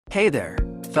Hey there,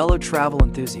 fellow travel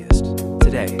enthusiast.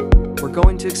 Today, we're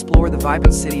going to explore the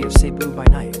vibrant city of Cebu by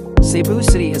night. Cebu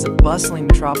City is a bustling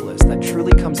metropolis that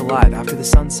truly comes alive after the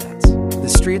sun sets. The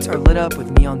streets are lit up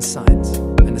with neon signs,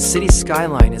 and the city's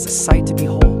skyline is a sight to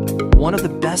behold. One of the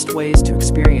best ways to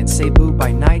experience Cebu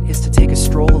by night is to take a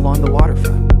stroll along the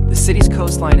waterfront. The city's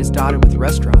coastline is dotted with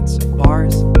restaurants,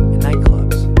 bars, and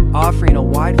nightclubs, offering a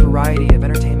wide variety of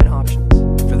entertainment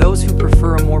options. For those who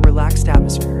prefer a more relaxed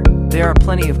atmosphere, there are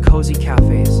plenty of cozy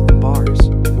cafes and bars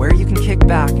where you can kick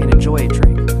back and enjoy a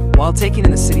drink while taking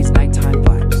in the city's nighttime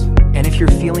vibes. And if you're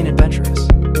feeling adventurous,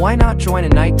 why not join a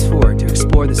night tour to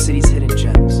explore the city's hidden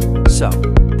gems? So,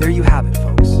 there you have it,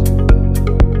 folks.